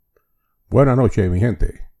Buenas noches, mi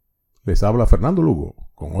gente. Les habla Fernando Lugo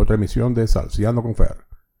con otra emisión de Salseando con Fer,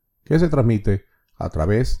 que se transmite a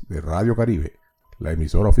través de Radio Caribe, la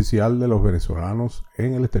emisora oficial de los venezolanos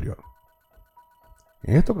en el exterior.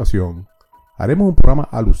 En esta ocasión, haremos un programa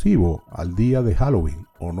alusivo al día de Halloween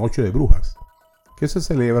o Noche de Brujas, que se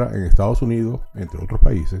celebra en Estados Unidos, entre otros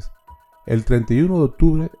países, el 31 de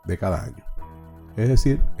octubre de cada año, es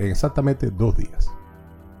decir, en exactamente 2 días.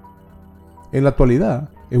 En la actualidad,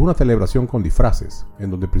 es una celebración con disfraces, en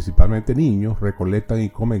donde principalmente niños recolectan y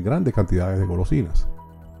comen grandes cantidades de golosinas.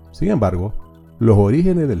 Sin embargo, los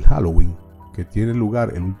orígenes del Halloween, que tiene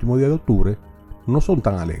lugar el último día de octubre, no son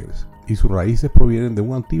tan alegres, y sus raíces provienen de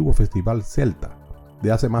un antiguo festival celta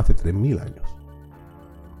de hace más de 3000 años.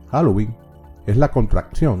 Halloween es la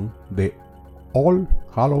contracción de All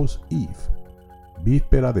Hallows Eve,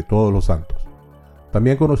 víspera de Todos los Santos,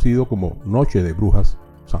 también conocido como Noche de Brujas,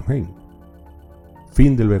 Samhain,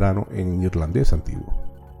 fin del verano en irlandés antiguo.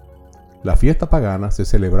 La fiesta pagana se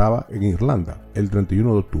celebraba en Irlanda el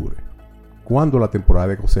 31 de octubre, cuando la temporada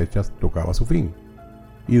de cosechas tocaba su fin,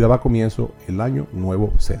 y daba comienzo el año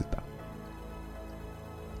nuevo celta.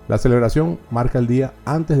 La celebración marca el día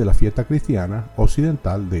antes de la fiesta cristiana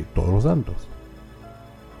occidental de Todos los Santos.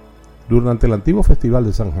 Durante el antiguo festival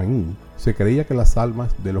de Samhain, se creía que las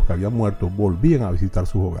almas de los que habían muerto volvían a visitar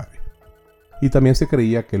sus hogares. Y también se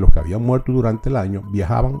creía que los que habían muerto durante el año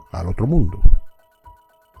viajaban al otro mundo.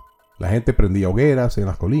 La gente prendía hogueras en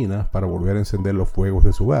las colinas para volver a encender los fuegos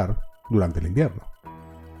de su hogar durante el invierno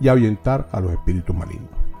y ahuyentar a los espíritus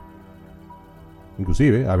malignos.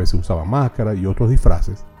 Inclusive, a veces usaban máscaras y otros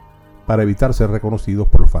disfraces para evitar ser reconocidos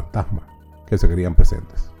por los fantasmas que se creían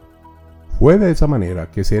presentes. Fue de esa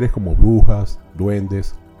manera que seres como brujas,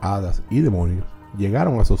 duendes, hadas y demonios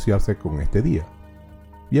llegaron a asociarse con este día,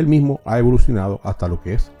 y el mismo ha evolucionado hasta lo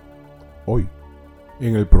que es hoy.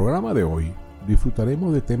 En el programa de hoy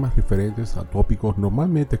disfrutaremos de temas referentes a tópicos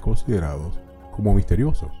normalmente considerados como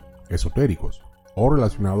misteriosos, esotéricos o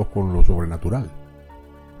relacionados con lo sobrenatural,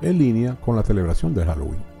 en línea con la celebración de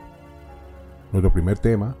Halloween. Nuestro primer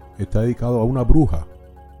tema está dedicado a una bruja,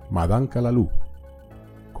 Madame Calalú,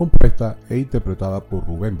 compuesta e interpretada por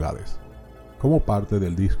Rubén Blades, como parte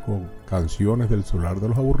del disco Canciones del Solar de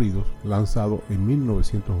los Aburridos, lanzado en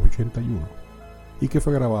 1981 y que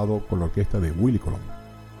fue grabado por la orquesta de Willy Colón.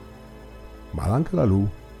 Madame Calalú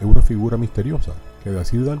es una figura misteriosa que, de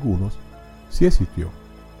decir de algunos, sí existió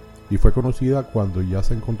y fue conocida cuando ya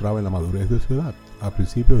se encontraba en la madurez de su edad, a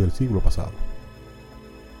principios del siglo pasado.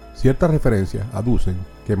 Ciertas referencias aducen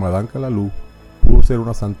que Madame Calalú pudo ser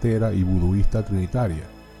una santera y buduista trinitaria,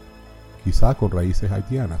 quizás con raíces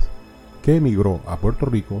haitianas, que emigró a Puerto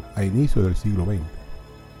Rico a inicios del siglo XX.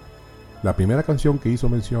 La primera canción que hizo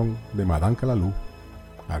mención de Madame Calalú,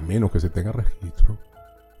 al menos que se tenga registro,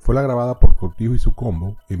 fue la grabada por Cortijo y su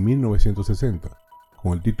combo en 1960,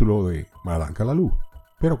 con el título de Madame Calalú,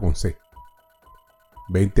 pero con C.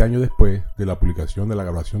 20 años después de la publicación de la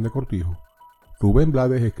grabación de Cortijo, Rubén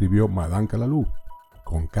Blades escribió Madame Calalú,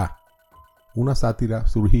 con K, una sátira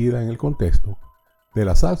surgida en el contexto de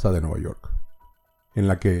la salsa de Nueva York, en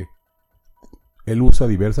la que él usa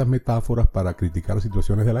diversas metáforas para criticar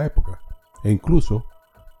situaciones de la época, e incluso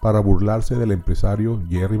para burlarse del empresario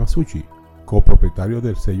Jerry Masucci, copropietario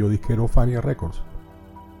del sello disquero Fania Records,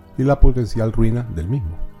 y la potencial ruina del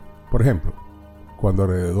mismo. Por ejemplo, cuando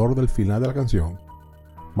alrededor del final de la canción,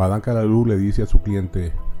 Madame Calalú le dice a su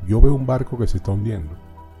cliente: yo veo un barco que se está hundiendo,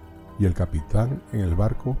 y el capitán en el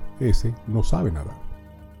barco ese no sabe nadar.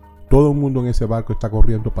 Todo el mundo en ese barco está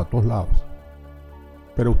corriendo para todos lados,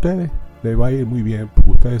 pero a ustedes les va a ir muy bien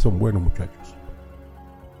porque ustedes son buenos muchachos.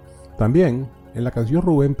 También en la canción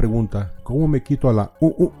Rubén pregunta cómo me quito a la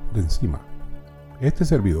de encima. Este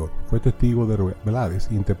servidor fue testigo de Blades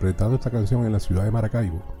interpretando esta canción en la ciudad de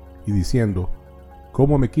Maracaibo y diciendo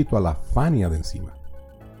cómo me quito a la Fania de encima,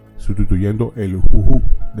 sustituyendo el juju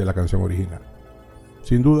de la canción original.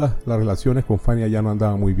 Sin duda, las relaciones con Fania ya no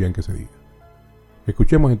andaban muy bien, que se diga.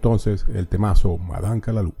 Escuchemos entonces el temazo Madame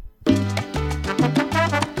Calalú.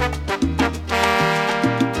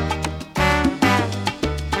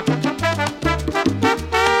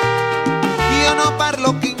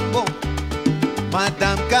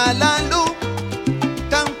 Madame Calalú,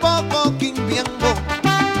 tampoco quimbiambo.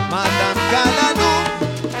 Madame Calalú,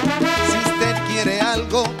 si usted quiere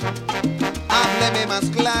algo, hábleme más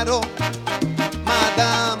claro.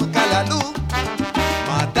 Madame Calalú,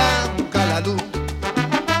 Madame Calalú.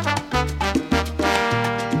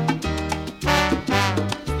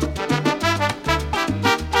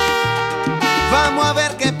 Vamos a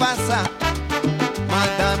ver qué pasa,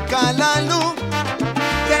 Madame Calalú.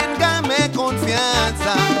 Téngame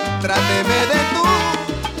confianza, tráteme de tú,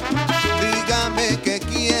 dígame qué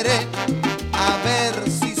quiere, a ver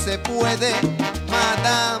si se puede.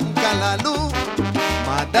 Madame Calalú,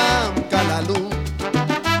 Madame Calalú.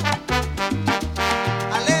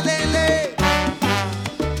 Alelele.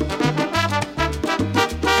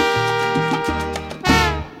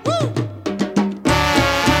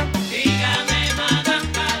 Dígame,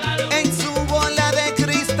 Madame Calalú. En su bola de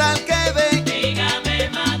cristal que ve, Dígame,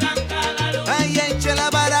 Madame Calalú. ay, eche la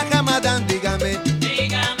baraja, Madame, dígame.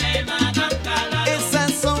 Dígame, Madame Calalú. Esa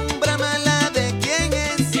sombra mala de quién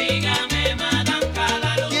es, Dígame, Madame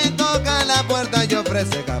Calalú. quien toca la puerta y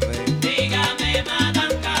ofrece café. Dígame,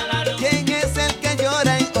 Madame Calalú. ¿Quién es el que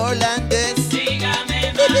llora en holandés?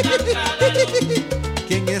 Dígame, Madame Calalú.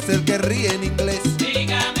 ¿Quién es el que ríe en inglés?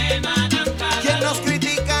 Dígame, Madame ¿Quién Calalú. nos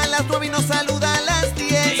critica a las 9 y nos saluda a las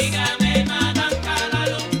 10? Dígame, Madame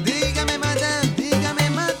Calalú. Dígame, Madame, dígame,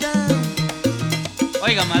 Madame.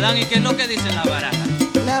 Oiga, Madame, ¿y qué es lo que dicen la baraja?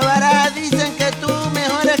 La baraja dicen que tú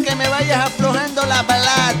mejor es que me vayas aflojando la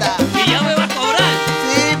plata. ¿Y ya me va a cobrar?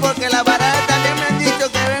 Sí, porque la baraja también me han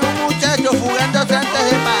dicho que ven un muchacho fugándose antes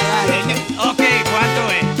de pagar. Ok, ¿cuánto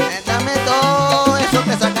es? Dame todo eso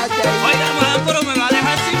que sacaste ahí. Oiga, Madame, pero me va a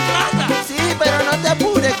dejar sin plata. Sí, pero no te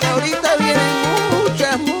apures, que ahorita vienen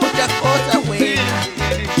muchas cosas buenas.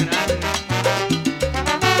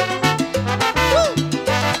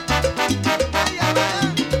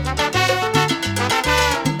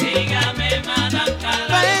 Dígame, Madame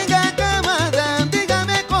Calalú. Venga acá, Madame,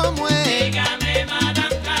 dígame cómo es. Dígame,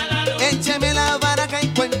 Madame Calalú. Écheme la baraja y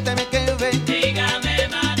cuénteme qué ve. Dígame,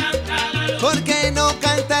 Madame Calalú. ¿Por qué no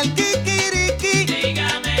canta el kikiriki?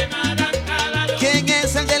 Dígame, Madame Calalú. ¿Quién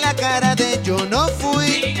es el de la cara de yo no fui?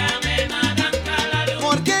 Dígame, Madame Calalú.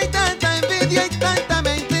 ¿Por qué hay tanta envidia y tanta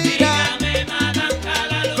mentira? Dígame, Madame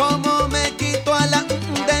Calalú. ¿Cómo me quito a la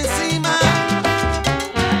de encima?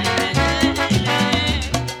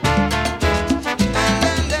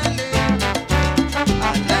 Alelele,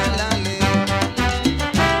 alelele.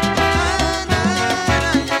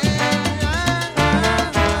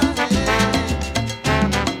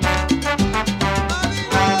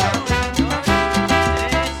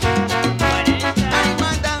 Ay,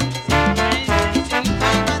 Madame,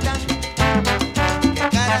 ay, Madame, qué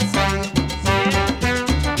cara seria.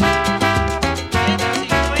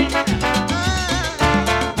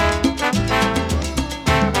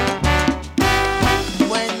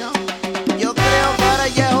 Bueno, yo creo que ahora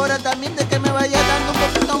ya es hora también de que me vaya dando un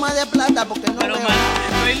poquito más de plata porque no Pero, veo. Madame,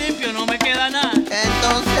 estoy limpio, no me queda nada.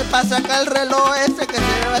 Entonces, para sacar el reloj ese que se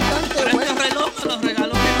ve bastante Pero bueno. este reloj me lo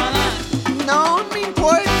regaló mi Madame. No me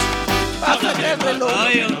importa. Para sacar el reloj.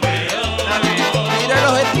 Ay, Dios mío. Mira,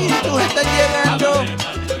 los espíritus están llegando.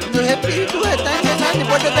 Los espíritus están llegando y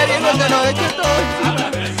por eso te digo que los eches todo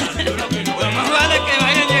encima. Pues más vale que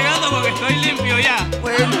vayan llegando porque estoy limpio ya.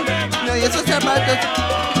 Bueno, no, y esos zapatos.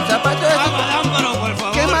 Zapatos Ah, esos. Madame, pero por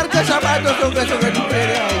favor. ¿Qué marca de zapatos son esos que tú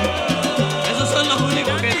quieres ahí? Esos son los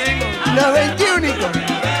únicos que tengo. Los 21.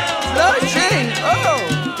 Floor Chain. Oh.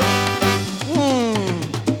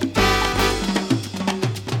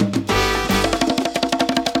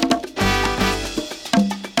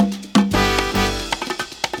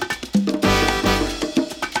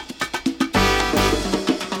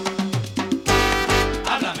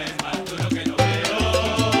 Háblame más duro que no veo.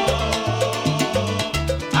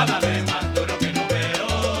 Háblame más duro que no veo.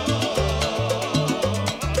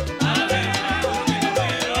 Háblame más duro que no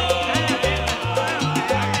veo.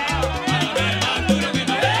 Háblame más duro que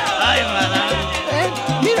no veo. Ay, Madame.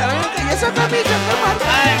 Mira, ven acá, y esa camisa que marca.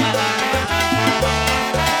 Ay, Madame.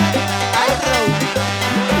 Ay, Raúl.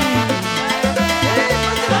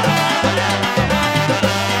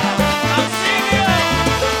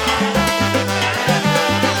 ¡Auxilio!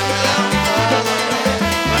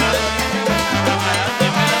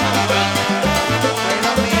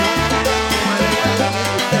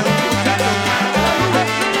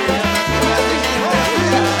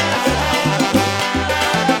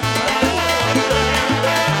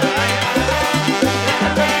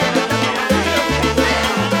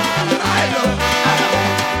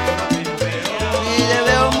 Y le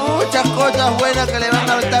veo muchas cosas buenas que le van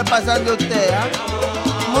a estar pasando a usted, ¿ah?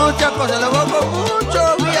 Muchas cosas, lo veo con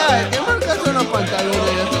muchos viajes. ¿Qué marca son los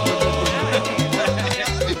pantalones?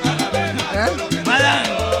 ¿Eh? Madame.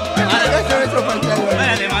 ¿Qué marca son esos pantalones?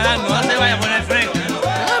 Espérate, Madame, no se vaya a poner fresca.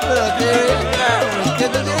 Ah, pero que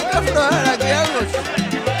te tienes que aflojar aquí algo.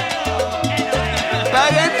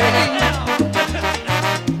 Paguen, niño.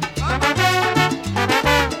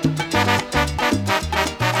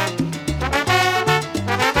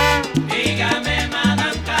 Dígame,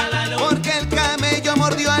 Madame Calalú. Porque el camello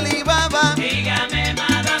mordió a Alibaba. Dígame,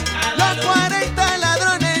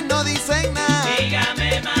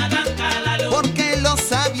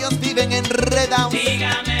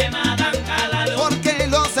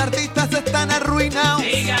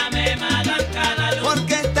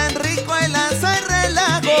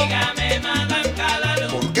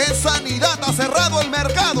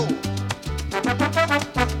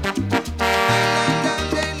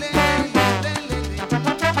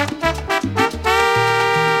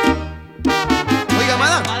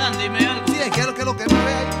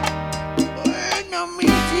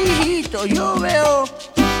 pero yo veo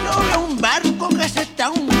un barco que se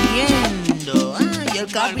está hundiendo. Y el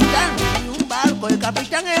capitán, el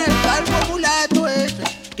capitán es el barco mulato ese,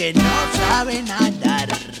 que no sabe nadar.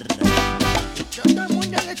 Todo el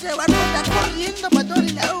mundo en ese barco está corriendo para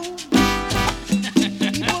todos lados.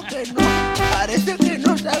 Digo que no, parece que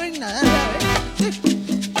no saben nadar, ¿sabes?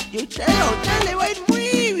 Y a usted le va a ir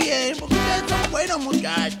muy bien, porque ustedes son buenos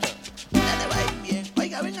muchachos. A usted le va a ir bien.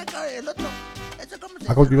 Oiga, ven acá el otro.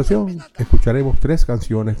 A continuación, escucharemos 3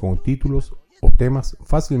 canciones con títulos o temas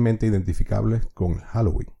fácilmente identificables con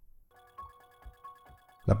Halloween.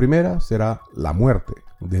 La primera será La Muerte,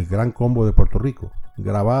 del Gran Combo de Puerto Rico,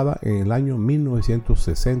 grabada en el año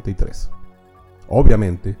 1963.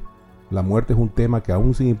 Obviamente, la muerte es un tema que,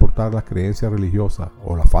 aún sin importar las creencias religiosas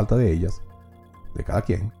o la falta de ellas, de cada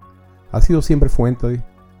quien, ha sido siempre fuente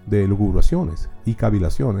de lucubraciones y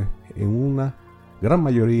cavilaciones en una gran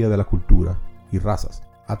mayoría de las culturas y razas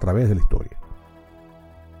a través de la historia.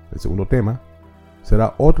 El segundo tema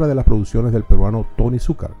será otra de las producciones del peruano Tony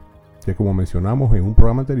Zúcar, que, como mencionamos en un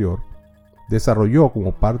programa anterior, desarrolló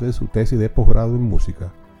como parte de su tesis de posgrado en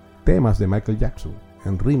música temas de Michael Jackson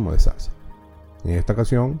en ritmo de salsa. En esta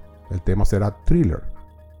ocasión, el tema será Thriller,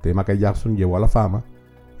 tema que Jackson llevó a la fama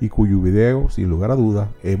y cuyo video, sin lugar a dudas,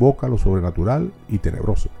 evoca lo sobrenatural y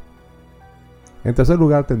tenebroso. En tercer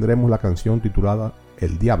lugar, tendremos la canción titulada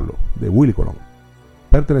El Diablo, de Willy Colón,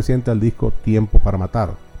 perteneciente al disco Tiempo para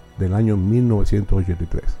Matar, del año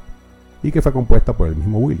 1983, y que fue compuesta por el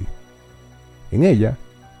mismo Willy. En ella,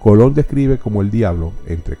 Colón describe cómo el diablo,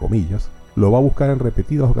 entre comillas, lo va a buscar en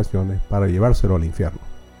repetidas ocasiones para llevárselo al infierno.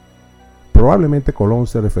 Probablemente Colón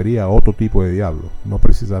se refería a otro tipo de diablo, no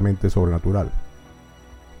precisamente sobrenatural,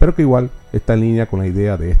 pero que igual está en línea con la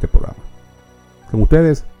idea de este programa. Con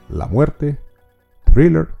ustedes, La Muerte,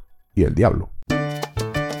 Thriller y El Diablo.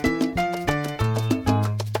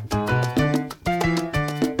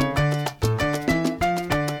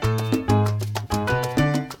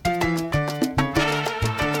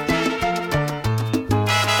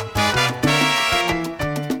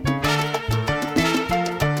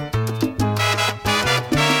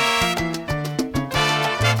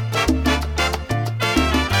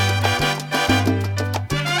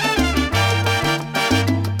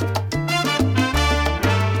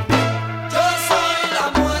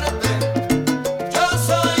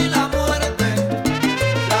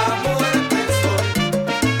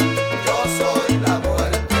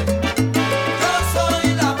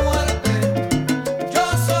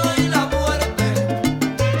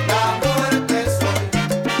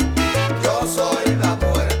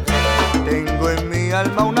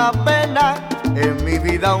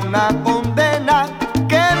 Una condena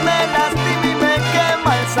que me lastima y me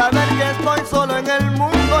quema el saber que estoy solo en el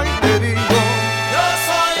mundo y te digo, yo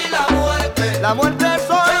soy la muerte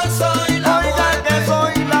soy, yo soy la oiga muerte, que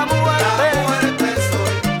soy la muerte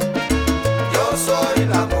soy, yo soy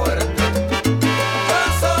la muerte,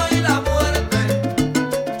 yo soy la muerte,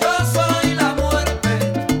 yo soy la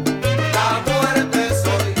muerte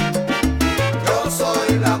soy, yo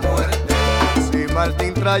soy la muerte. Si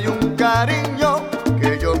Martín trae un cariño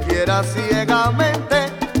que yo quiera ciegamente,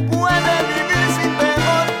 puede vivir sin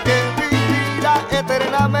temor, que vivirá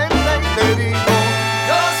eternamente. Y te digo,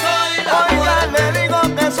 yo soy la muerte, le digo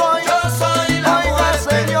que soy, yo soy la muerte,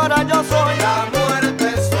 señora, yo soy la muerte,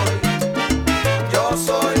 yo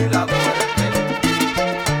soy la muerte.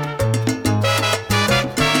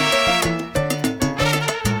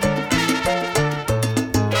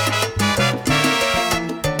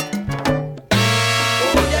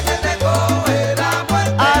 Oye que te coge la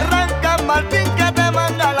muerte, arranca Martín que te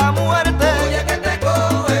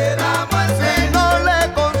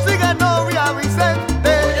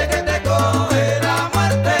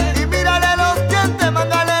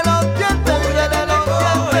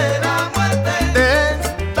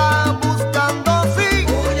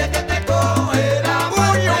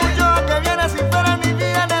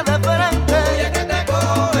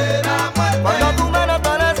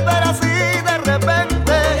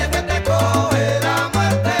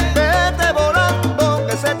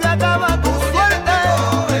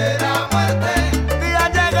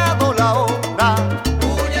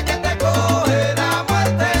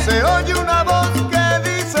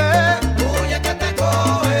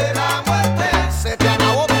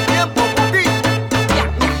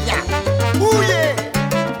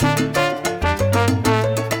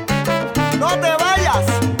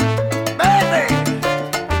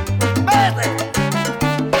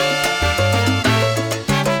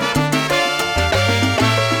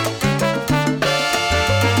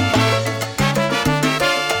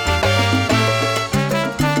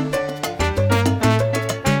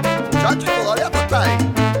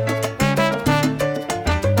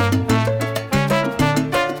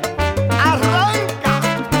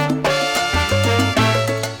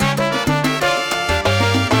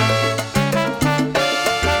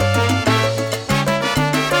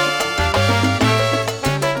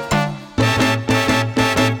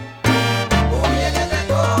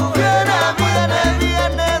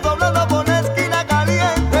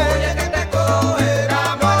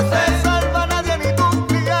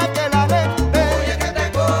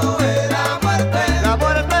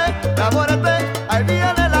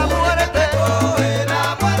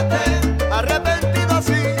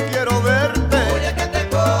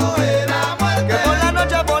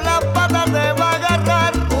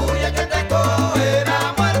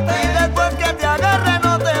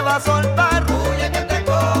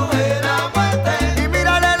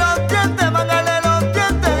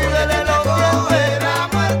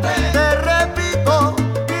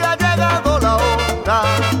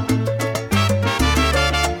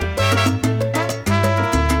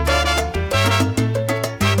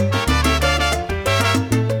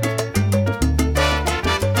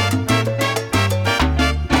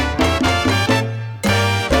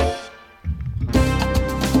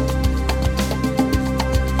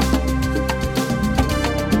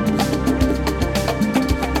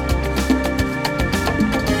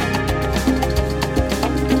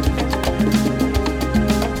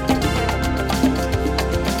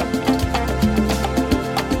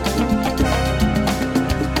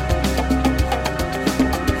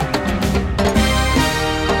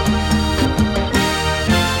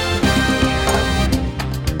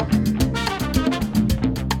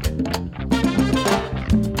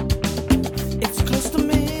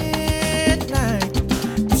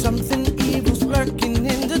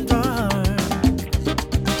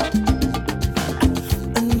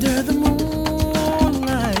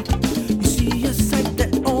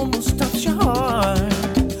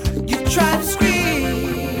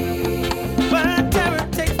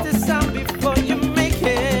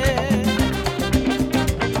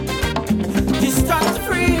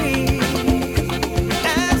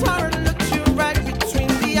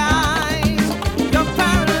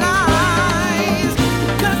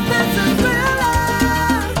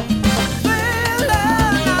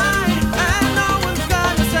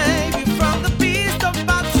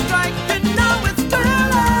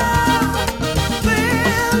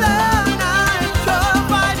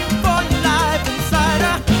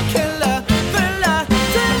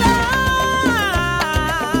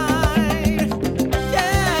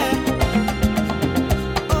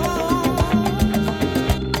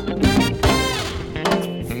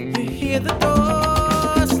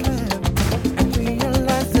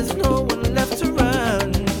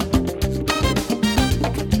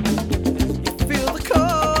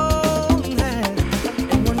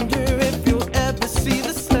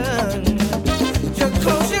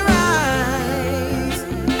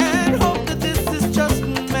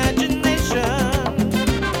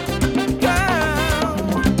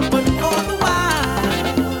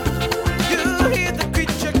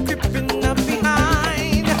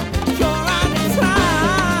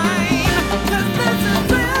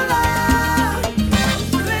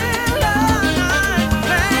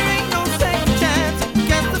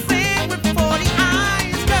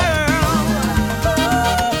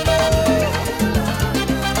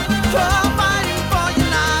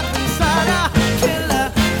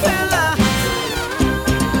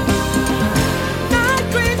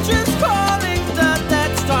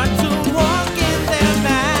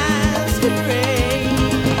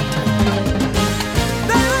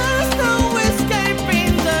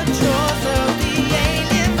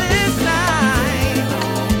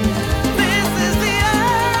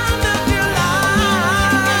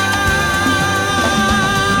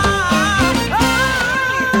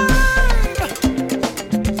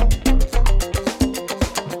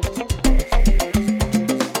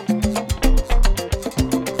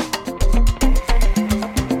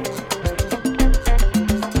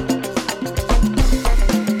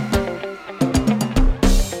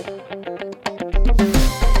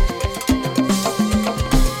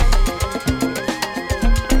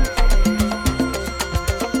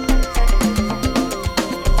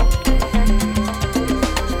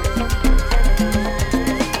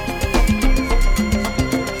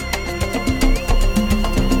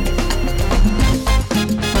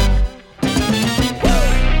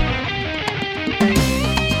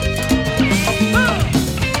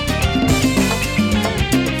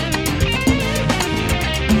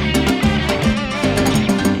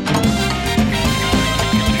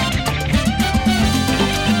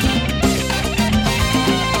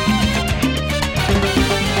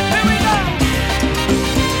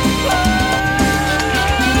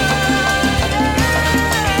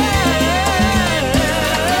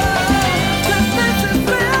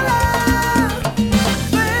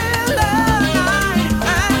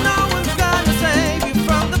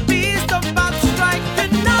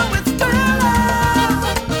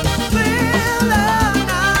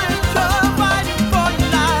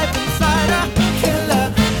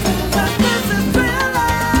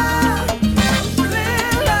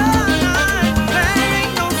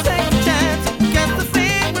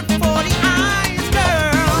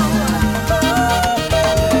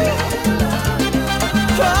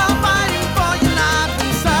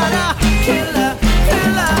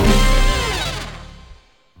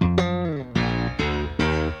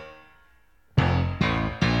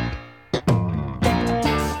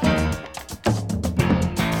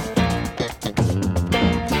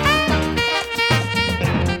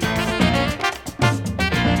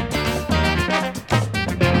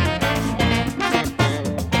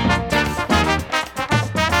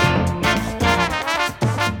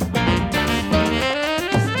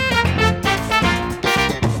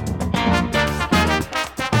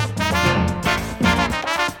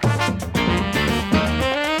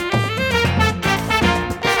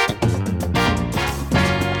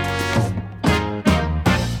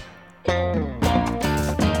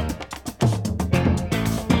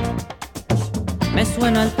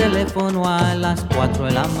suena el teléfono a las 4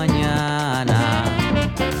 de la mañana.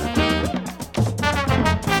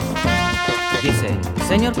 Dice,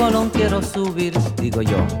 señor Colón, quiero subir. Digo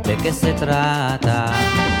yo, ¿de qué se trata?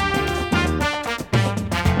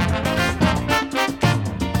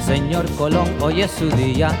 Señor Colón, hoy es su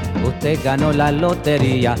día, usted ganó la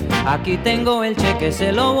lotería. Aquí tengo el cheque,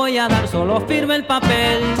 se lo voy a dar, solo firme el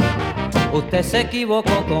papel. Usted se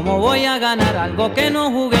equivocó, ¿cómo voy a ganar algo que no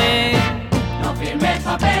jugué? No firme el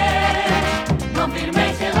papel, no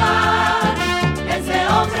firme y se va. Ese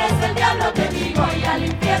hombre es el diablo, te digo, y al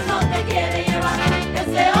infierno te quiere llevar.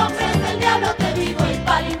 Ese hombre es el diablo, te digo, y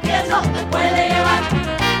para el infierno te puede llevar.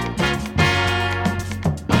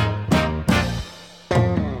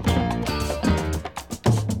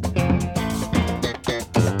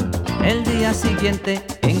 El día siguiente,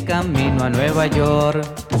 en camino a Nueva York,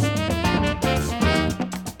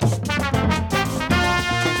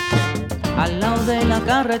 al lado de la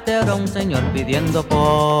carretera un señor pidiendo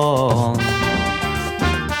pon.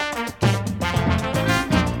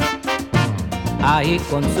 Ahí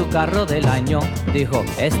con su carro del año dijo,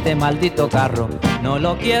 este maldito carro no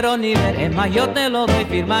lo quiero ni ver, es más yo te lo doy,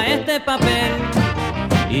 firma este papel.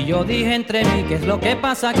 Y yo dije entre mí, ¿qué es lo que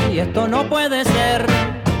pasa aquí? Esto no puede ser.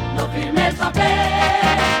 No firme el papel,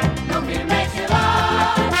 no firme y se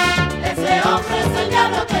va. Ese hombre es el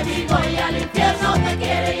diablo, te digo, y al infierno te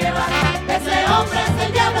quiere llevar. Ese hombre es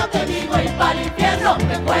el diablo, te digo, y para el infierno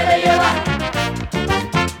te puede llevar.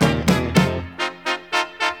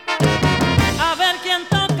 A ver quién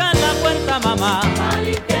toca la puerta, mamá. Al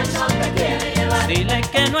infierno te quiere llevar. Dile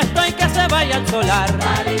que no estoy, que se vaya al solar.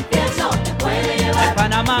 Al infierno te puede De llevar.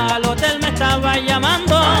 Panamá al hotel me estaba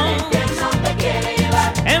llamando. Al infierno te quiere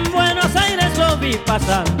llevar. En Buenos Aires lo vi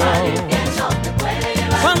pasando. Al infierno te puede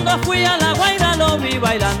llevar. Cuando fui a La Guaira lo vi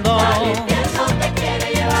bailando. Al infierno te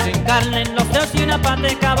quiere llevar. Sin carne en los dedos y una pata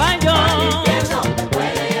de caballo. Al infierno te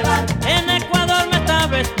puede llevar. En Ecuador me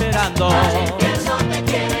estaba esperando. Al infierno te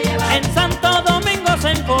quiere llevar. En Santo Domingo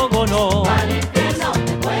se enfogonó. Al infierno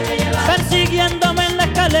te puede llevar. Persiguiéndome en la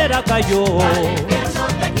escalera cayó. Al infierno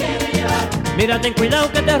te quiere llevar. Mira, ten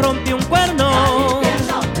cuidado que te rompí un cuerno. Al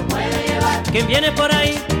infierno te puede llevar. Quien viene por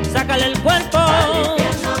ahí, sácale el cuerpo. Al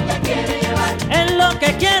infierno te quiere llevar. Él lo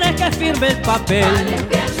que quiere es que firme el Al papel.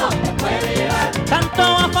 infierno te puede llevar. Tanto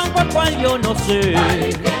afán por cual yo no Al sé.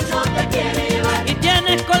 infierno te quiere llevar. Y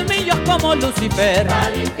tienes colmillos como Lucifer.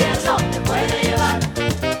 Al infierno te puede llevar.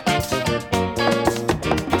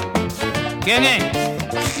 ¿Quién es?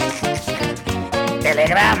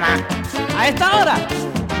 Telegrama. A esta hora.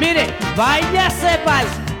 Mire, váyase pa'l.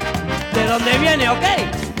 ¿De dónde viene, ok?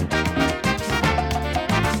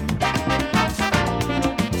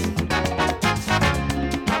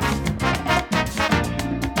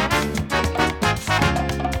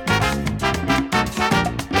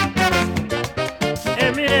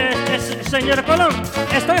 Mire, señor Colón,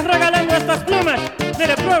 estoy regalando estas plumas.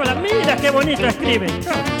 Mire, pruébala, mira qué bonito escribe.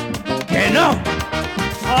 ¡Que no!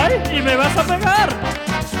 ¡Ay, y me vas a pegar!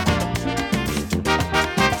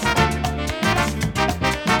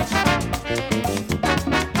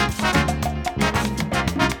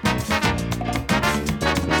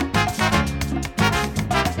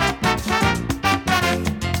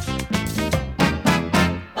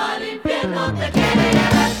 Al infierno te quiere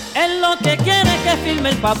llevar. Él lo que quiere es que firme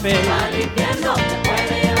el papel. Al infierno te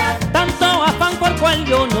puede llevar. Tanto afán por cual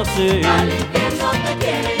yo no sé. Al infierno te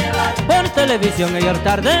quiere llevar. Por televisión ayer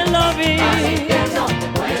tarde lo vi. Al infierno te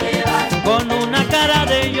puede llevar. Con una cara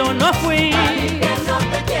de yo no fui. Al infierno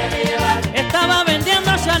te quiere llevar. Estaba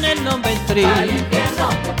vendiendo Chanel No. 3. Al infierno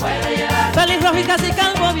te puede llevar. Feliz rojo y casi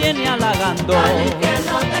calvo viene halagando. Al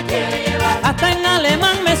infierno te quiere llevar. Hasta en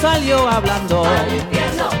alemán me salió hablando. Al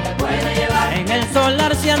infierno te puede llevar. En el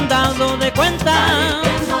solar se han dado de cuenta Al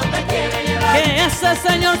infierno te quiere llevar. que ese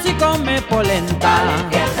señor sí come polenta. Al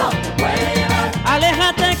infierno te puede llevar.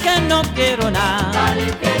 Aléjate que no quiero nada. Al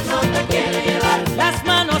infierno te quiere llevar. Las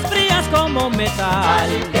manos frías como metal.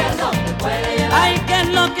 Al infierno te puede llevar. Ay, ¿qué es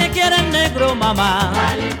lo que quiere el negro, mamá?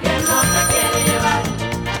 Al infierno te quiere llevar.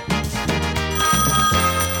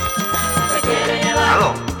 Te quiere llevar.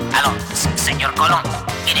 Aló, señor Colón.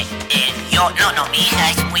 Mire, mi hija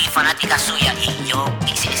es muy fanática suya y yo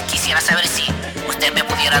quisiera saber si usted me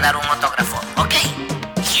pudiera dar un autógrafo, ¿ok?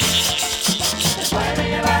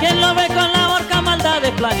 ¿Quién lo ve con la horca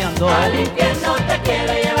maldades planeando? Al infierno te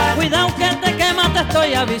quiere llevar. Cuidado que te quema, te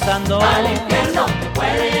estoy avisando. Al infierno te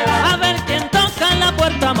puede llevar. A ver quién toca en la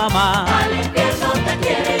puerta, mamá. Al infierno te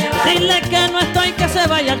quiere llevar. Dile que no estoy, que se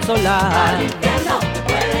vaya al solar. Al infierno te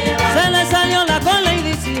puede llevar. Se le salió la cola y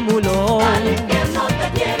disimuló. Al infierno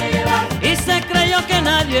te quiere llevar. Y se creyó que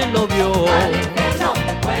nadie lo vio. Al infierno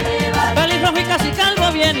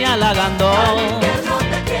halagando. Al infierno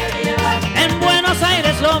te quiere llevar. En Buenos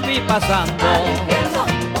Aires lo vi pasando, Al infierno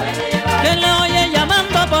te puede llevar. que le oye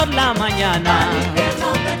llamando por la mañana, Al infierno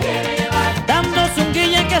te quiere llevar. dándose un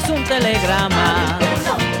guille que es un telegrama. Al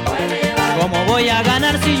infierno te puede llevar. ¿Cómo voy a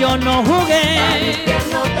ganar si yo no Al jugué?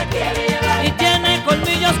 infierno te quiere llevar. Y tiene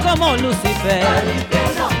colmillos como Lucifer. Al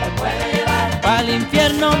infierno te puede llevar. Al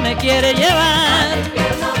infierno me quiere llevar. Al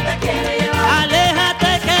infierno te quiere llevar.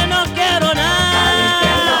 Aléjate que no quiero Al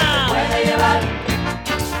infierno te nada. puede llevar.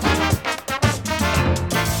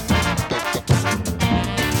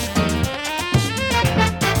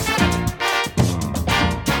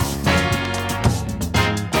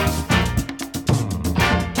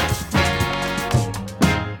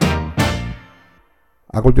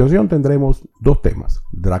 A continuación tendremos dos temas,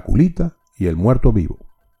 Draculita y El Muerto Vivo.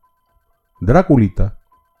 Draculita,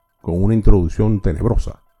 con una introducción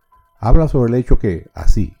tenebrosa, habla sobre el hecho que,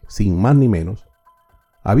 así, sin más ni menos,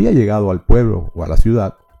 había llegado al pueblo o a la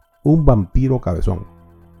ciudad un vampiro cabezón.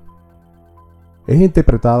 Es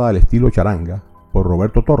interpretada al estilo charanga por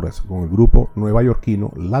Roberto Torres con el grupo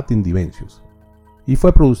neoyorquino Latin Dimensions y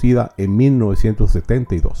fue producida en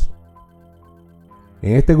 1972.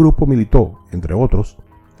 En este grupo militó, entre otros,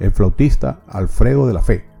 el flautista Alfredo de la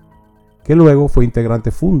Fe, que luego fue integrante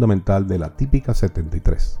fundamental de la típica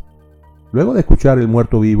 73. Luego de escuchar El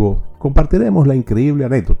Muerto Vivo, compartiremos la increíble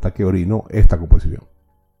anécdota que orinó esta composición.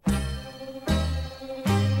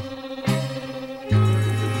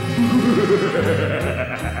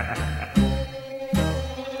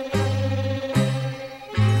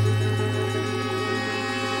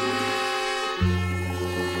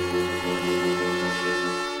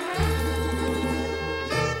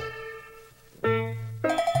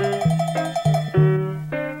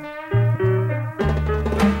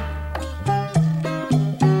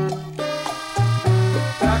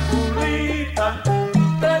 Draculita,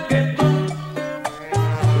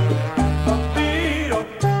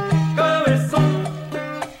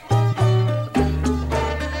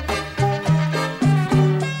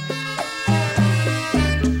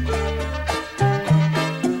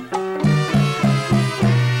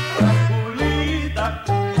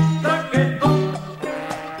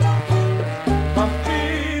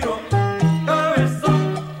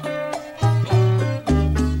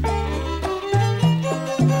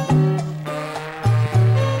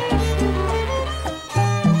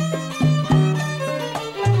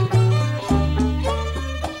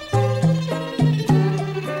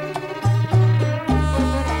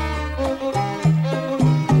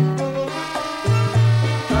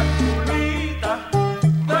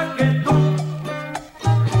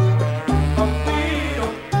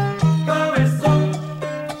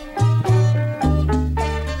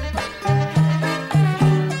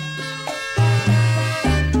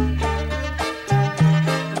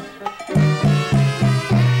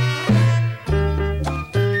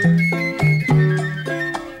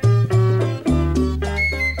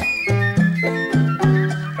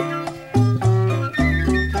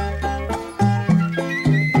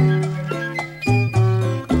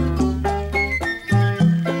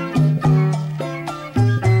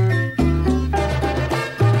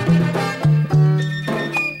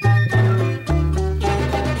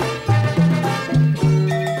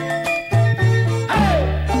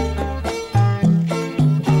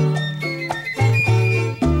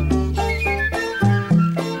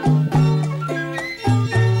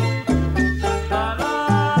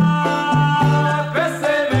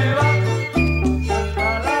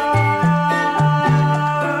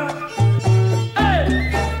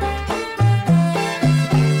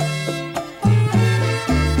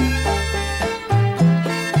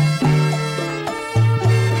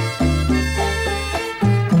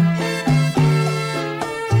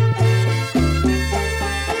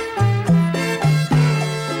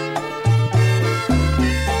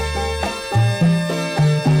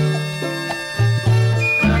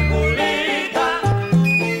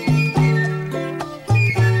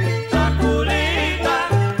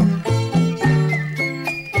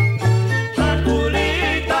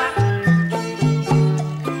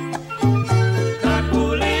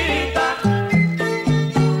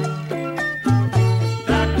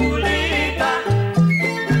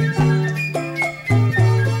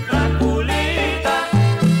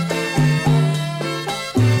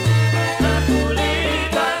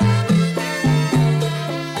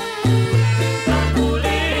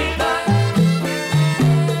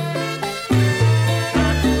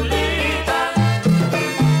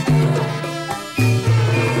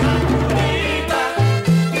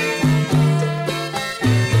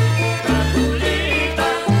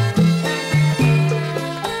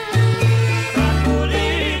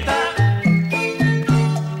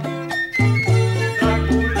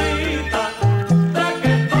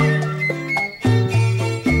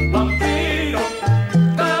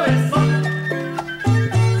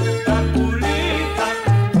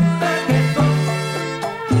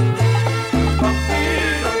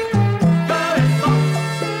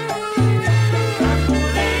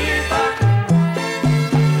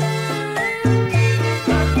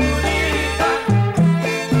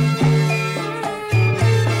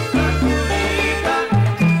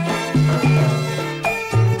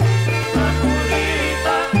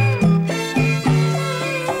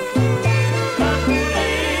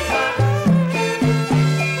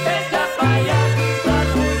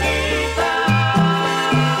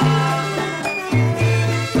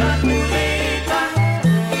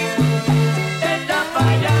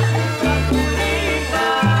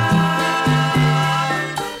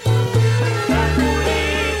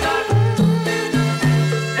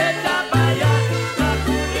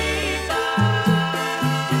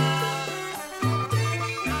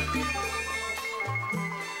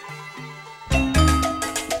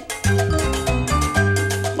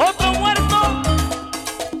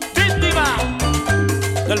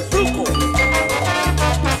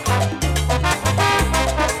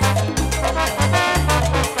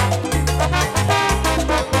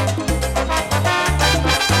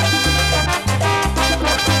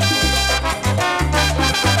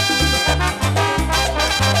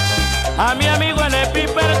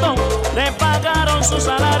 su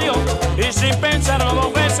salario y sin pensarlo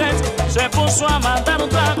dos veces se puso a mandar un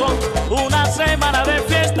trago. Una semana de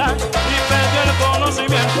fiesta y perdió el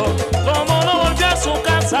conocimiento. Como no volvió a su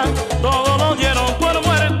casa, todos lo dieron por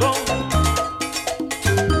muerto.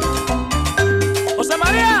 José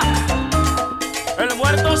María, el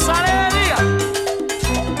muerto sale de día.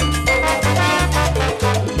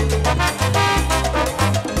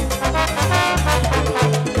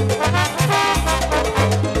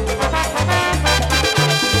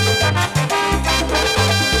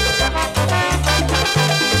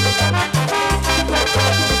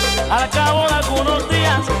 Al cabo de algunos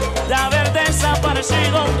días de haber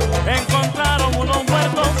desaparecido, encontraron unos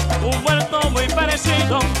muertos, un muerto muy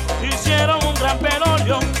parecido. Hicieron un gran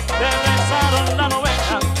velorio, le rezaron la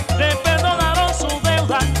novena, le perdonaron su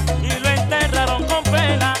deuda y lo enterraron con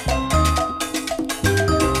pena.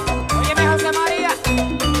 Óyeme, José María,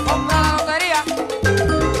 compra la lotería.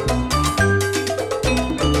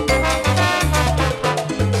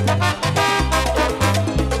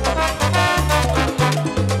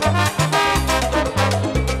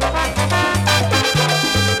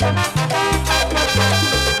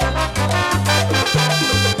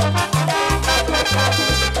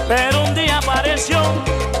 Pero un día apareció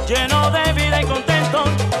lleno de vida y contento,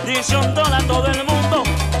 diciendo a todo el mundo,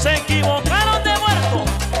 se equivocaron de muerto,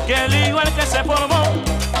 que el hijo el que se formó,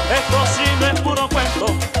 esto sí no es puro cuento,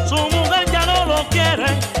 su mujer ya no lo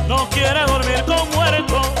quiere, no quiere dormir con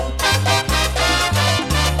muerto.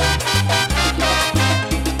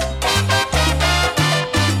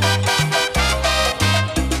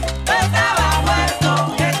 Estaba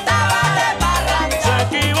muerto, estaba de parranda. Se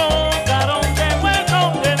equivocaron de muerto,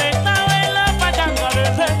 él estaba en la pachanga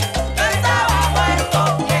verde. Estaba muerto,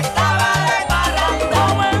 estaba de parranda.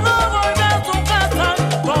 Como él no volvió a su casa,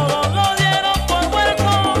 todos lo dieron por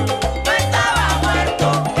muerto. No estaba muerto,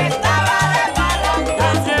 estaba de parranda.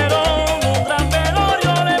 Hicieron un gran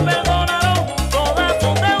velorio, le perdonaron todas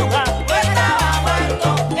sus deudas. No estaba muerto,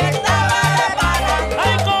 estaba de parranda.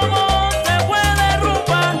 Ay, cómo se fue de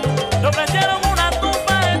rumba, le ofrecieron una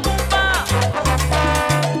tumba de tumba.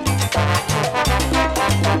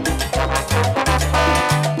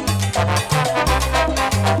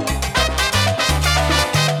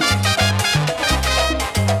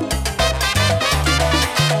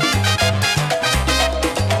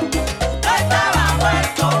 No estaba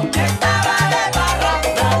muerto, estaba de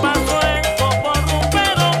parranda. Pasó esto por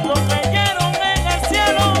rumbero, lo creyeron en el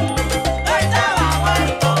cielo. No estaba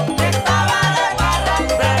muerto, estaba de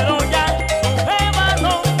parranda. Pero ya su jeva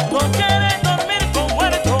no quiere dormir con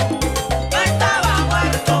muerto. No estaba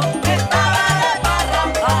muerto, estaba de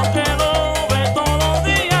parranda. Aunque lo ve todos los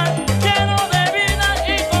días, lleno de vida y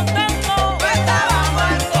contento. No estaba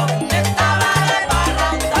muerto, estaba de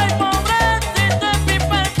parranda. Ay, pobrecito es mi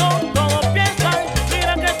pecho, todos piensan,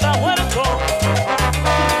 mira que está muerto.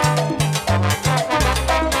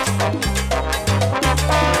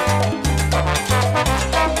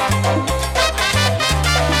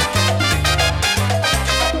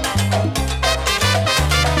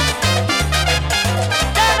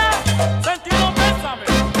 Sentido pésame.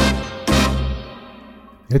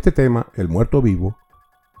 Este tema, El Muerto Vivo,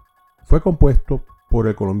 fue compuesto por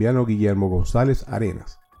el colombiano Guillermo González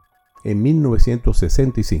Arenas en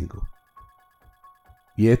 1965.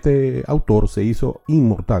 Y este autor se hizo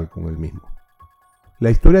inmortal con el mismo. La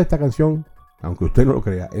historia de esta canción, aunque usted no lo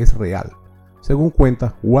crea, es real, según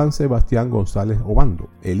cuenta Juan Sebastián González Obando,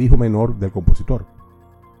 el hijo menor del compositor.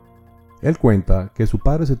 Él cuenta que su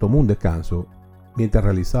padre se tomó un descanso mientras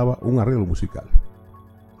realizaba un arreglo musical.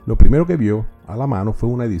 Lo primero que vio a la mano fue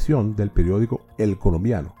una edición del periódico El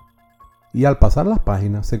Colombiano, y al pasar las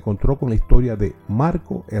páginas se encontró con la historia de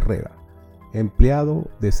Marco Herrera, empleado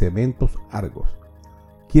de Cementos Argos,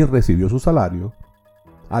 quien recibió su salario,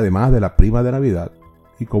 además de la prima de Navidad,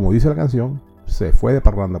 y como dice la canción, se fue de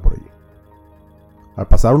parranda por allí. Al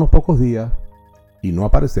pasar unos pocos días y no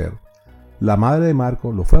aparecer, la madre de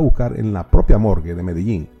Marco lo fue a buscar en la propia morgue de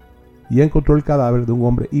Medellín y encontró el cadáver de un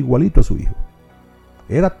hombre igualito a su hijo.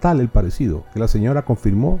 Era tal el parecido que la señora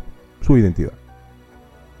confirmó su identidad.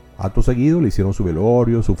 Acto seguido le hicieron su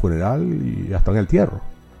velorio, su funeral y hasta en el entierro.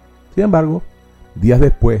 Sin embargo, días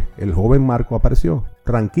después el joven Marco apareció,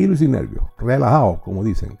 tranquilo y sin nervios, relajado, como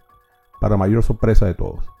dicen, para mayor sorpresa de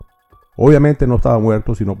todos. Obviamente no estaba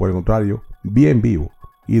muerto, sino por el contrario, bien vivo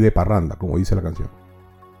y de parranda, como dice la canción.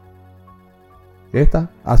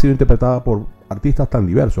 Esta ha sido interpretada por artistas tan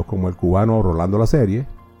diversos como el cubano Rolando La Serie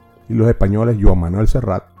y los españoles Joan Manuel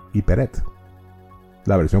Serrat y Peret.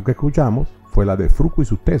 La versión que escuchamos fue la de Fruco y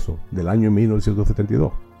sus Tesos del año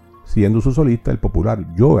 1972, siendo su solista el popular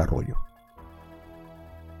Joe Arroyo.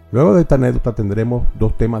 Luego de esta anécdota tendremos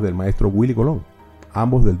dos temas del maestro Willy Colón,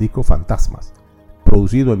 ambos del disco Fantasmas,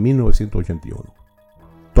 producido en 1981.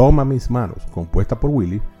 Toma mis manos, compuesta por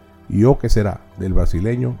Willy, y O que será, del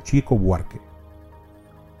brasileño Chico Buarque.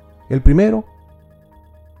 El primero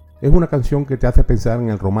es una canción que te hace pensar en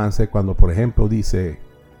el romance cuando, por ejemplo, dice: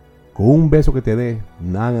 con un beso que te dé,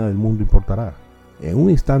 nada del mundo importará. En un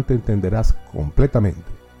instante entenderás completamente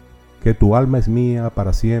que tu alma es mía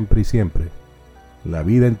para siempre y siempre. La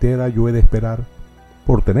vida entera yo he de esperar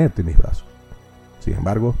por tenerte en mis brazos. Sin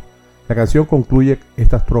embargo, la canción concluye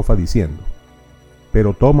esta estrofa diciendo: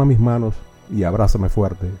 pero toma mis manos y abrázame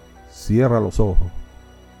fuerte, cierra los ojos,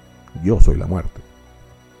 yo soy la muerte.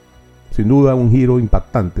 Sin duda un giro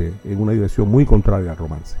impactante en una dirección muy contraria al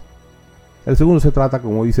romance. El segundo se trata,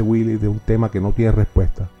 como dice Willy, de un tema que no tiene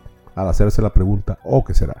respuesta al hacerse la pregunta ¿o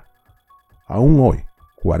qué será? Aún hoy,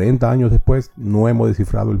 40 años después, no hemos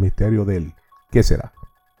descifrado el misterio del ¿qué será?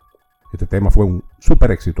 Este tema fue un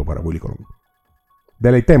super éxito para Willy Colón.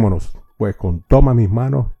 Deleitémonos pues con Toma mis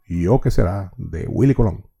manos y ¿o qué será? De Willy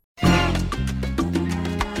Colón.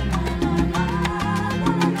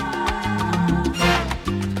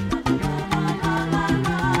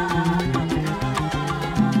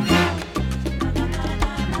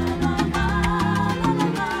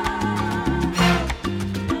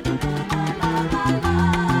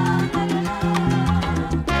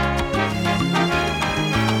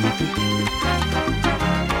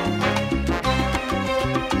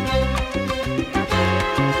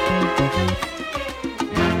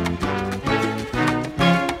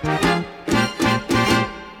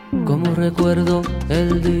 Recuerdo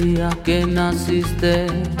el día que naciste,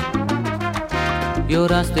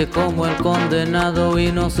 lloraste como el condenado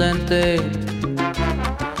inocente.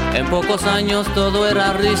 En pocos años todo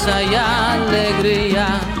era risa y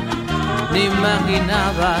alegría, ni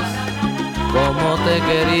imaginabas cómo te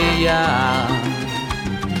quería,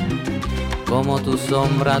 cómo tu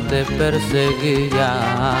sombra te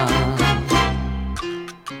perseguía.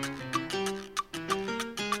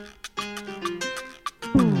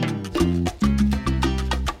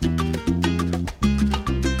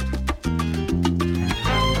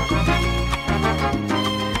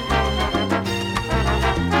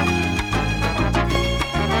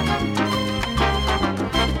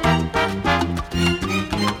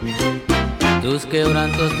 Tus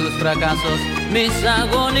quebrantos, tus fracasos, mis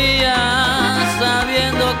agonías,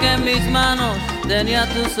 sabiendo que en mis manos tenía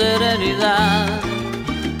tu serenidad.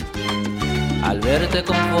 Al verte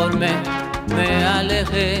conforme me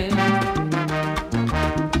alejé,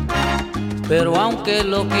 pero aunque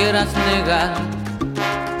lo quieras negar,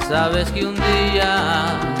 sabes que un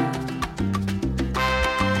día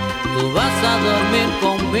tú vas a dormir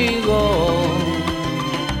conmigo.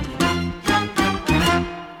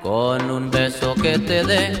 Con un beso que te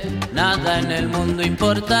dé, nada en el mundo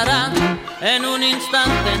importará. En un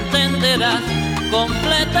instante entenderás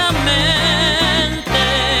completamente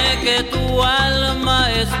que tu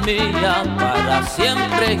alma es mía para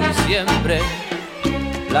siempre y siempre.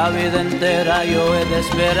 La vida entera yo he de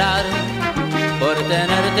esperar por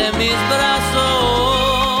tenerte en mis brazos.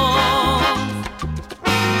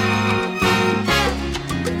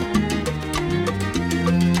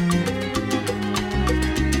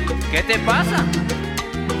 ¿Qué te pasa?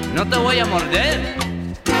 No te voy a morder.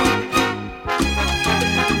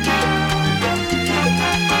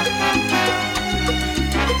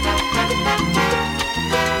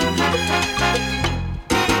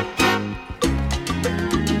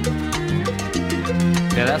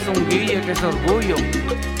 Te das un guille que es orgullo,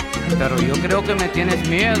 pero yo creo que me tienes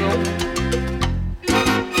miedo.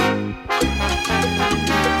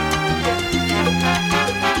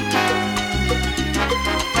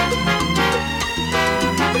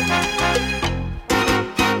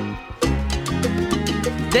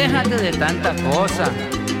 Déjate de tanta cosa.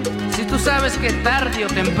 Si tú sabes que tarde o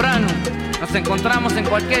temprano nos encontramos en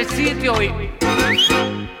cualquier sitio y...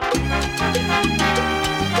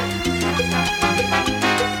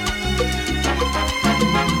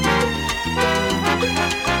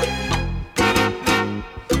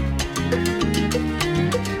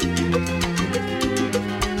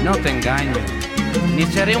 No te engaño, ni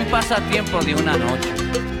seré un pasatiempo de una noche.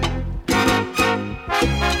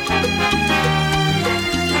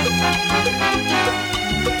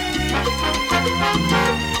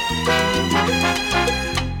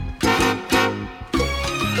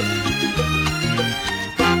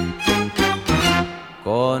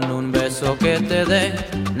 Con un beso que te dé,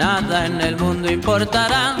 nada en el mundo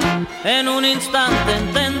importará. En un instante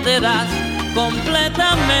entenderás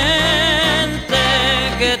completamente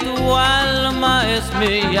que tu tu alma es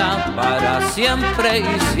mía para siempre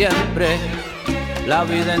y siempre. La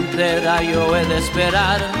vida entera yo he de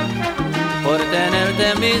esperar por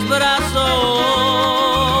tenerte en mis brazos.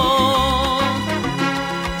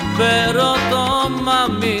 Pero toma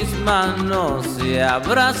mis manos y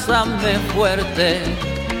abrázame fuerte,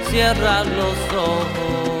 cierra los ojos.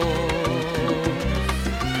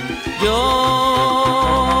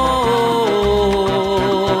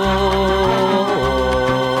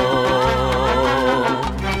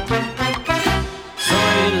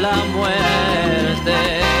 Soy la muerte.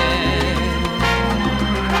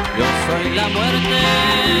 Yo soy la muerte.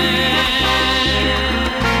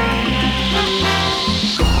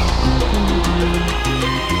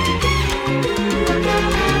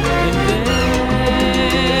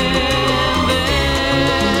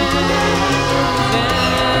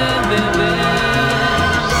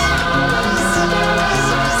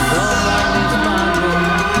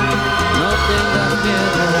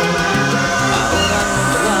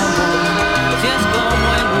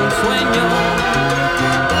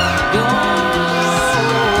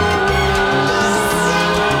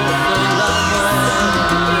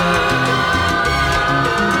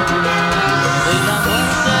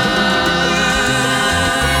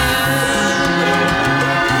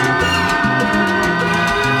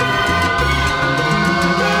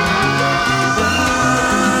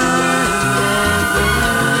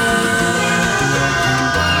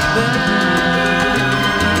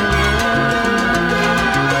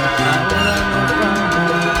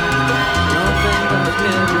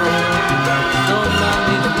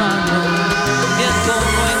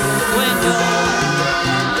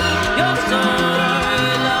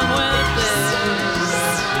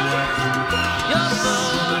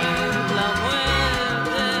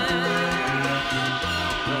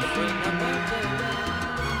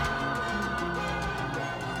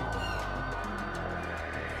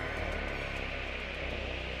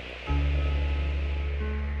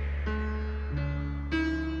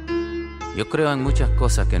 Yo creo en muchas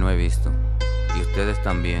cosas que no he visto, y ustedes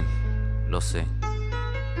también, lo sé.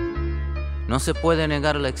 No se puede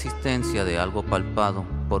negar la existencia de algo palpado,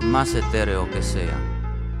 por más etéreo que sea.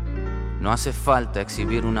 No hace falta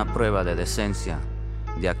exhibir una prueba de decencia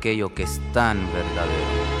de aquello que es tan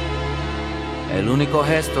verdadero. El único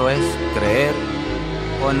gesto es creer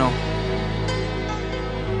o no.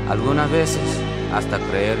 Algunas veces hasta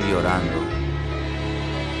creer llorando.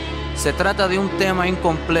 Se trata de un tema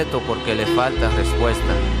incompleto porque le falta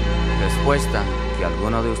respuesta. Respuesta que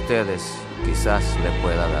alguno de ustedes quizás le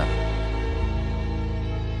pueda dar.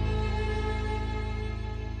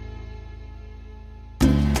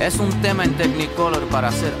 Es un tema en Technicolor para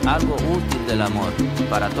hacer algo útil del amor.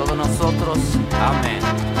 Para todos nosotros, amén.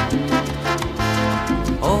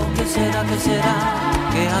 Oh, ¿qué será,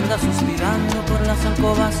 que anda suspirando por las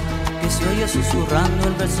alcobas? Que se oye susurrando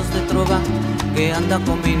en versos de trova, que anda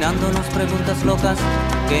combinándonos preguntas locas,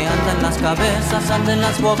 que anda en las cabezas, anda en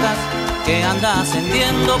las bocas, que anda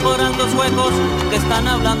ascendiendo por altos huecos, que están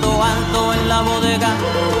hablando alto en la bodega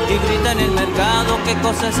y grita en el mercado. ¿Qué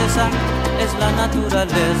cosa es esa? Es la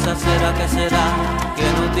naturaleza. ¿Será que será? Que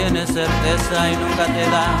no tiene certeza y nunca te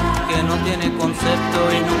da, que no tiene concepto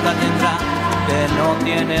y nunca tendrá, que no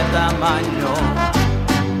tiene tamaño.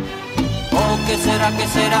 Oh, ¿qué será,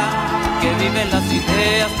 que viven las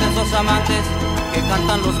ideas de esos amantes, que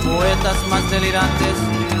cantan los poetas más delirantes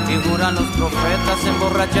y juran los profetas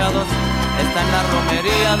emborrachados? Está en la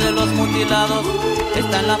romería de los mutilados,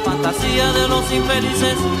 está en la fantasía de los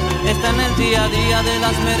infelices, está en el día a día de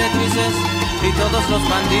las meretrices y todos los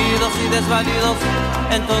bandidos y desvalidos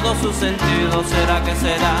en todos sus sentidos. ¿Será que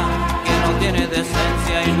no tiene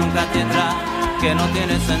decencia y nunca tendrá, que no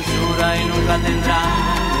tiene censura y nunca tendrá,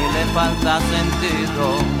 ni le falta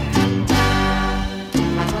sentido?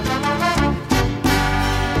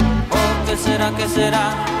 Oh, ¿qué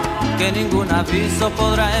será? Que ningún aviso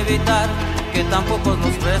podrá evitar, que tampoco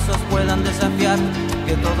los presos puedan desafiar,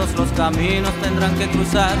 que todos los caminos tendrán que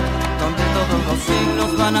cruzar, donde todos los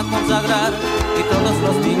siglos van a consagrar, y todos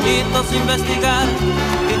los niñitos investigar,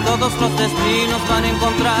 y todos los destinos van a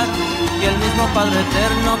encontrar, y el mismo Padre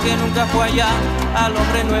Eterno que nunca fue allá, al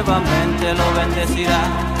hombre nuevamente lo bendecirá,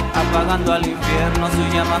 apagando al infierno su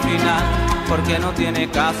llama final, porque no tiene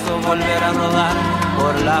caso volver a rodar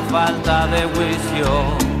por la falta de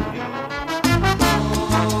juicio.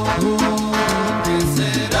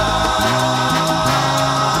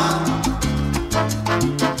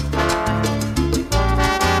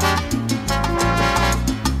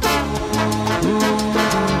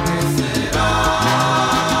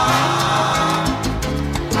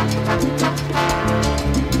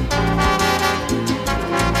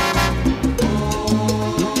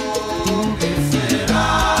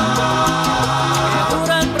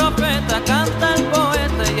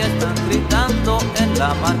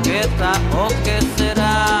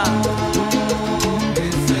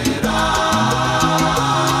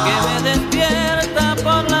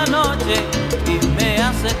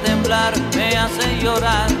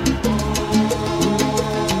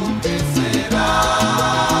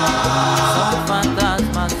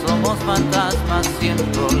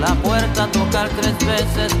 la puerta a tocar 3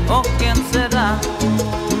 veces. ¿O quién será?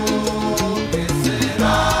 ¿Qué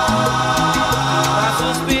será? Va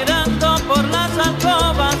suspirando por las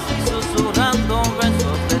alcobas y susurrando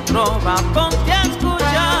besos de trova. Ponte a escuchar.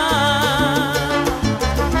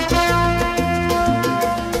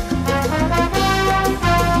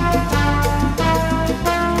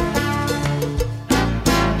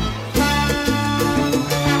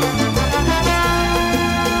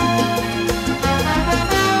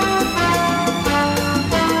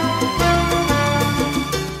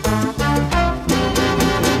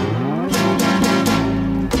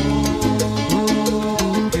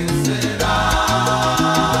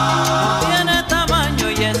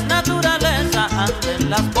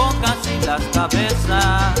 Las bocas y las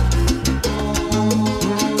cabezas.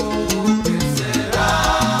 ¿Qué será?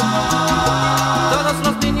 Todos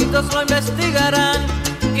los niñitos lo investigarán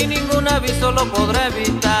y ningún aviso lo podrá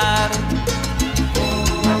evitar. ¿Qué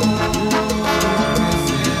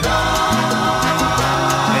será?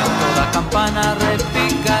 En toda campana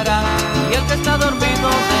repicará y el que está dormido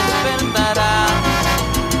despertará.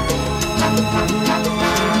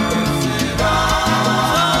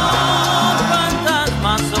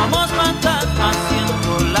 Somos fantasmas,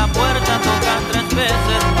 siento la puerta tocar 3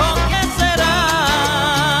 veces. ¿O qué será?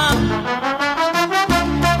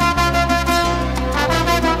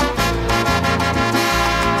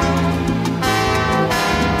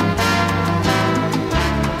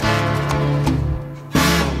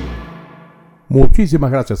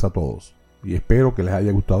 Muchísimas gracias a todos y espero que les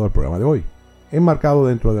haya gustado el programa de hoy, enmarcado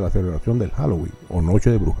dentro de la celebración del Halloween o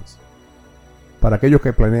Noche de Brujas. Para aquellos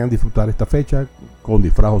que planean disfrutar esta fecha, con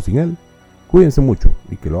disfraz o sin él, cuídense mucho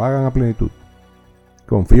y que lo hagan a plenitud.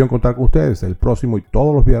 Confío en contar con ustedes el próximo y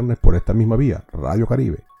todos los viernes por esta misma vía, Radio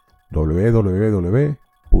Caribe,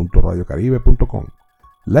 www.radiocaribe.com,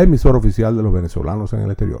 la emisora oficial de los venezolanos en el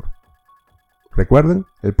exterior. Recuerden,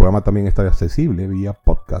 el programa también está accesible vía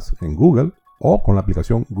podcast en Google o con la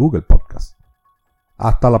aplicación Google Podcast.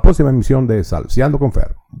 Hasta la próxima emisión de Salseando con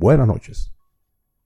Fer. Buenas noches.